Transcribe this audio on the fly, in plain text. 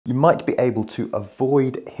You might be able to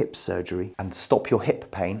avoid hip surgery and stop your hip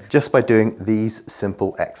pain just by doing these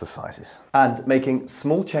simple exercises and making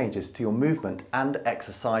small changes to your movement and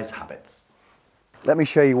exercise habits. Let me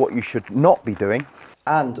show you what you should not be doing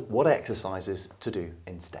and what exercises to do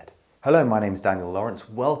instead. Hello, my name is Daniel Lawrence.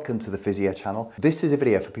 Welcome to the Physio channel. This is a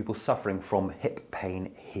video for people suffering from hip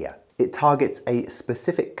pain here. It targets a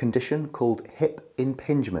specific condition called hip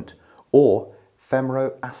impingement or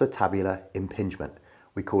Femoroacetabular impingement.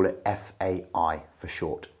 We call it FAI for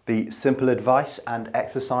short. The simple advice and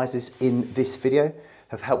exercises in this video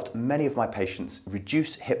have helped many of my patients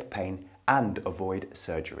reduce hip pain and avoid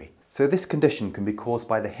surgery. So this condition can be caused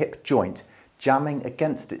by the hip joint jamming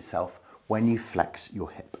against itself when you flex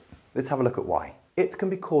your hip. Let's have a look at why. It can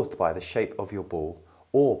be caused by the shape of your ball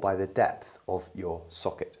or by the depth of your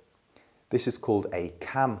socket. This is called a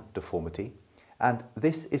cam deformity, and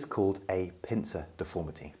this is called a pincer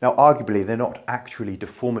deformity. Now, arguably, they're not actually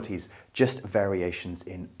deformities, just variations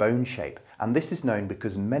in bone shape. And this is known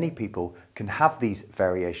because many people can have these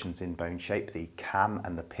variations in bone shape, the cam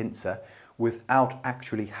and the pincer, without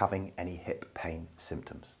actually having any hip pain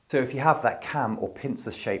symptoms. So if you have that cam or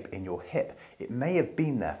pincer shape in your hip, it may have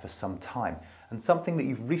been there for some time, and something that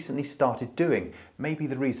you've recently started doing may be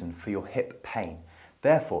the reason for your hip pain.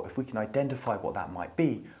 Therefore, if we can identify what that might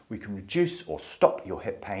be, we can reduce or stop your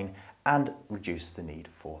hip pain and reduce the need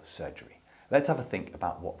for surgery. Let's have a think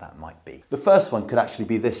about what that might be. The first one could actually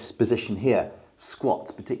be this position here, squats,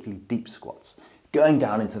 particularly deep squats. Going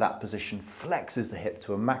down into that position flexes the hip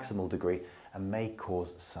to a maximal degree and may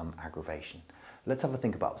cause some aggravation. Let's have a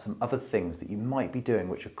think about some other things that you might be doing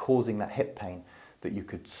which are causing that hip pain that you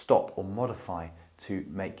could stop or modify to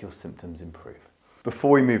make your symptoms improve.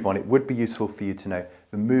 Before we move on, it would be useful for you to know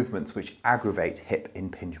the movements which aggravate hip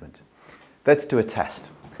impingement. Let's do a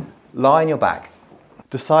test. Lie on your back.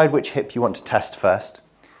 Decide which hip you want to test first.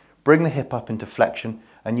 Bring the hip up into flexion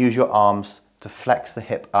and use your arms to flex the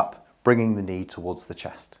hip up, bringing the knee towards the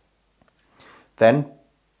chest. Then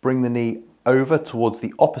bring the knee over towards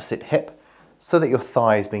the opposite hip so that your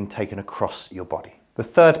thigh is being taken across your body. The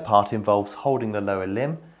third part involves holding the lower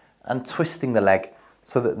limb and twisting the leg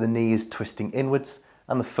so that the knee is twisting inwards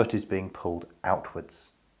and the foot is being pulled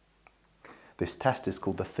outwards. This test is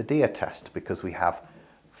called the Fida Test because we have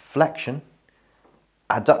flexion,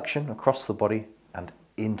 adduction across the body and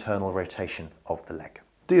internal rotation of the leg.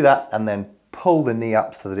 Do that and then pull the knee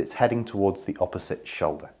up so that it's heading towards the opposite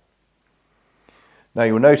shoulder. Now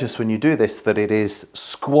you'll notice when you do this that it is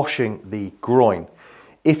squashing the groin.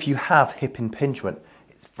 If you have hip impingement,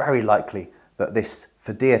 it's very likely that this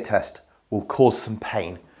Fida test will cause some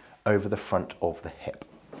pain over the front of the hip.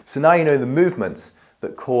 So now you know the movements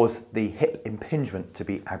that cause the hip impingement to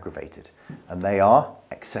be aggravated, and they are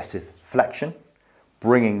excessive flexion,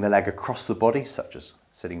 bringing the leg across the body, such as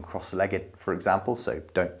sitting cross-legged, for example, so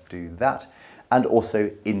don't do that, and also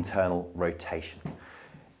internal rotation.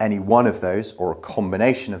 Any one of those, or a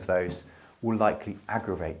combination of those, will likely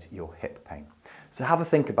aggravate your hip pain. So have a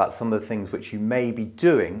think about some of the things which you may be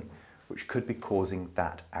doing which could be causing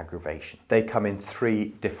that aggravation. They come in three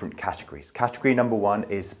different categories. Category number one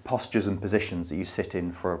is postures and positions that you sit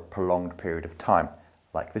in for a prolonged period of time,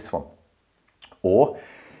 like this one. Or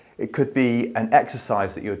it could be an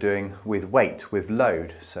exercise that you're doing with weight, with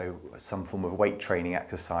load, so some form of weight training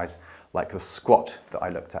exercise, like the squat that I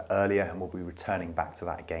looked at earlier, and we'll be returning back to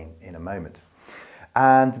that again in a moment.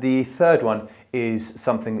 And the third one is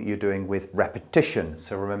something that you're doing with repetition.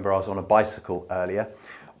 So remember, I was on a bicycle earlier.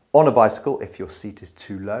 On a bicycle, if your seat is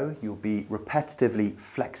too low, you'll be repetitively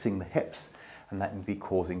flexing the hips, and that will be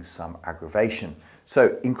causing some aggravation.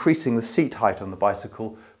 So increasing the seat height on the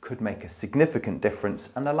bicycle could make a significant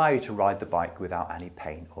difference and allow you to ride the bike without any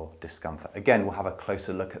pain or discomfort. Again, we'll have a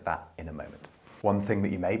closer look at that in a moment. One thing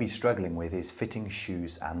that you may be struggling with is fitting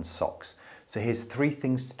shoes and socks. So here's three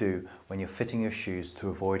things to do when you're fitting your shoes to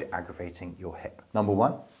avoid aggravating your hip. Number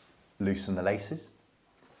one, loosen the laces.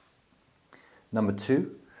 Number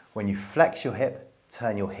two, when you flex your hip,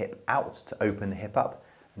 turn your hip out to open the hip up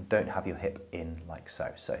and don't have your hip in like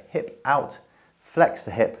so. So hip out, flex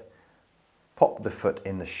the hip, pop the foot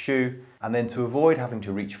in the shoe, and then to avoid having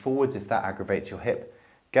to reach forwards if that aggravates your hip,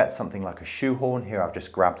 get something like a shoehorn. Here I've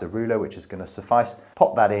just grabbed a ruler, which is going to suffice.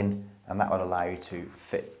 Pop that in and that will allow you to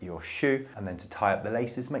fit your shoe. And then to tie up the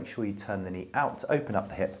laces, make sure you turn the knee out to open up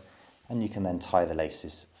the hip, and you can then tie the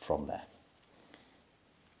laces from there.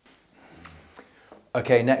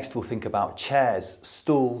 Okay, next we'll think about chairs,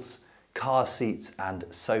 stools, car seats and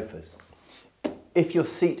sofas. If your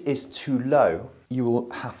seat is too low, you will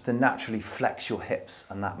have to naturally flex your hips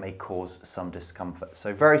and that may cause some discomfort.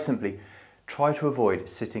 So very simply, try to avoid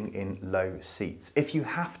sitting in low seats. If you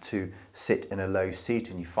have to sit in a low seat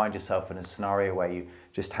and you find yourself in a scenario where you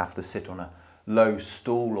just have to sit on a low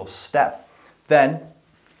stool or step, then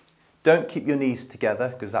don't keep your knees together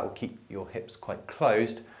because that will keep your hips quite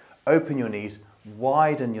closed. Open your knees,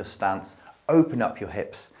 widen your stance, open up your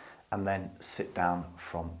hips, and then sit down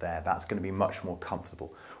from there. That's going to be much more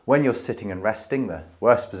comfortable. When you're sitting and resting, the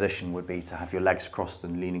worst position would be to have your legs crossed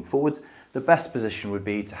and leaning forwards. The best position would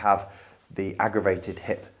be to have the aggravated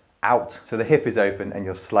hip out. So the hip is open and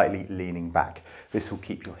you're slightly leaning back. This will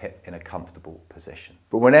keep your hip in a comfortable position.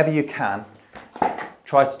 But whenever you can,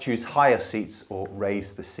 try to choose higher seats or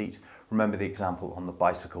raise the seat. Remember the example on the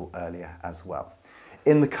bicycle earlier as well.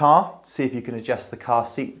 In the car, see if you can adjust the car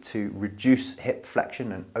seat to reduce hip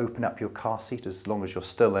flexion and open up your car seat. As long as you're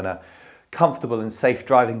still in a comfortable and safe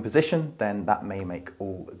driving position, then that may make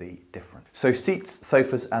all the difference. So seats,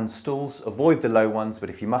 sofas and stools, avoid the low ones, but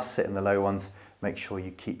if you must sit in the low ones, make sure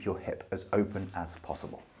you keep your hip as open as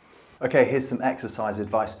possible. Okay, here's some exercise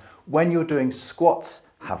advice. When you're doing squats,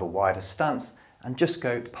 have a wider stance and just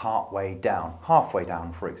go part way down, halfway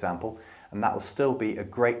down for example, and that will still be a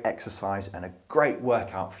great exercise and a great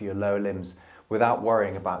workout for your lower limbs without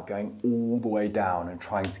worrying about going all the way down and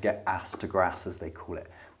trying to get ass to grass as they call it.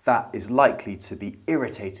 That is likely to be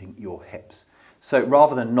irritating your hips. So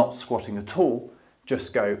rather than not squatting at all,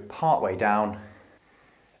 just go part way down.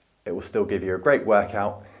 It will still give you a great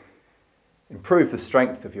workout, improve the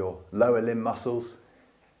strength of your lower limb muscles,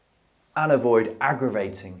 and avoid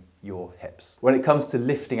aggravating your hips. When it comes to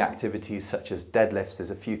lifting activities such as deadlifts,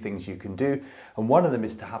 there's a few things you can do, and one of them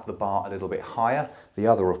is to have the bar a little bit higher. The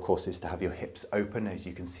other, of course, is to have your hips open. As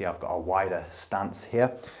you can see, I've got a wider stance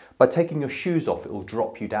here. By taking your shoes off, it will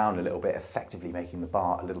drop you down a little bit, effectively making the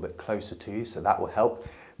bar a little bit closer to you, so that will help.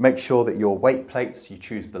 Make sure that your weight plates, you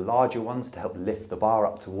choose the larger ones to help lift the bar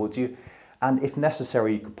up towards you, and if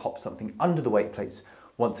necessary, you could pop something under the weight plates,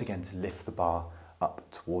 once again to lift the bar up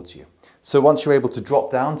towards you. So once you're able to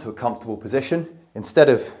drop down to a comfortable position, instead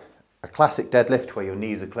of a classic deadlift where your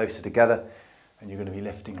knees are closer together and you're going to be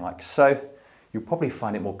lifting like so, you'll probably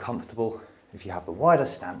find it more comfortable if you have the wider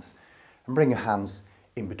stance and bring your hands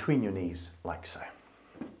in between your knees like so.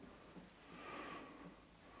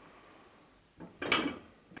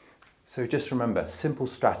 So just remember, simple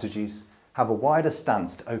strategies, have a wider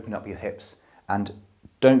stance to open up your hips and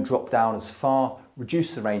don't drop down as far,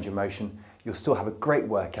 reduce the range of motion. You'll still have a great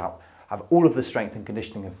workout, have all of the strength and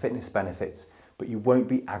conditioning and fitness benefits, but you won't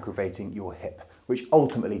be aggravating your hip, which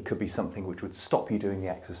ultimately could be something which would stop you doing the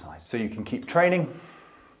exercise. So you can keep training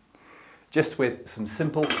just with some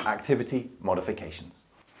simple activity modifications.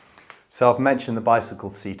 So I've mentioned the bicycle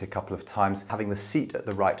seat a couple of times, having the seat at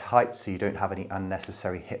the right height so you don't have any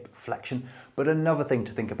unnecessary hip flexion. But another thing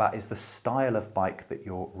to think about is the style of bike that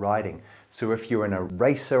you're riding. So if you're in a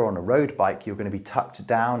racer on a road bike, you're going to be tucked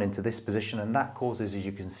down into this position, and that causes, as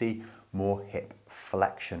you can see, more hip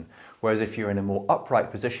flexion. Whereas if you're in a more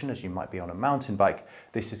upright position, as you might be on a mountain bike,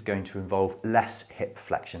 this is going to involve less hip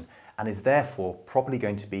flexion and is therefore probably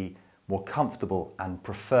going to be more comfortable and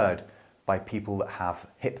preferred by people that have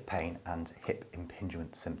hip pain and hip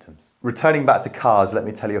impingement symptoms. Returning back to cars, let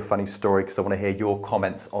me tell you a funny story because I want to hear your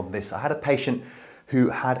comments on this. I had a patient who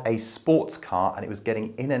had a sports car and it was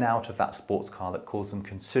getting in and out of that sports car that caused them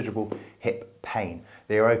considerable hip pain.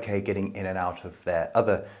 They were okay getting in and out of their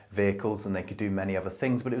other vehicles and they could do many other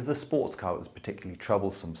things, but it was the sports car that was particularly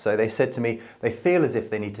troublesome. So they said to me, they feel as if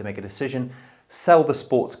they need to make a decision, sell the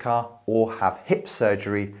sports car or have hip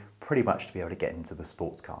surgery pretty much to be able to get into the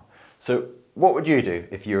sports car. So what would you do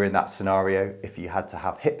if you were in that scenario, if you had to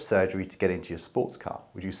have hip surgery to get into your sports car?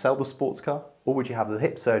 Would you sell the sports car or would you have the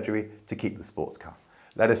hip surgery to keep the sports car?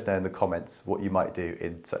 Let us know in the comments what you might do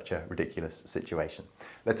in such a ridiculous situation.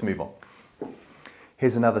 Let's move on.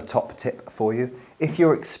 Here's another top tip for you. If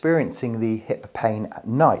you're experiencing the hip pain at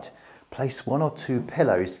night, place 1 or 2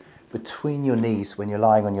 pillows between your knees when you're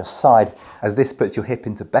lying on your side, as this puts your hip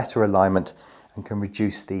into better alignment and can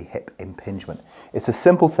reduce the hip impingement. It's a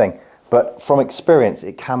simple thing, but from experience,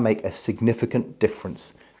 it can make a significant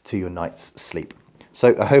difference to your night's sleep.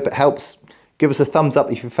 So I hope it helps. Give us a thumbs up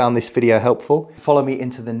if you found this video helpful. Follow me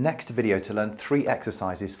into the next video to learn 3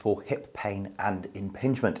 exercises for hip pain and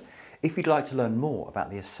impingement. If you'd like to learn more about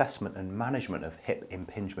the assessment and management of hip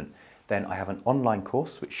impingement, then I have an online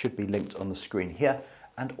course which should be linked on the screen here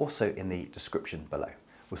and also in the description below.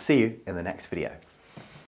 We'll see you in the next video.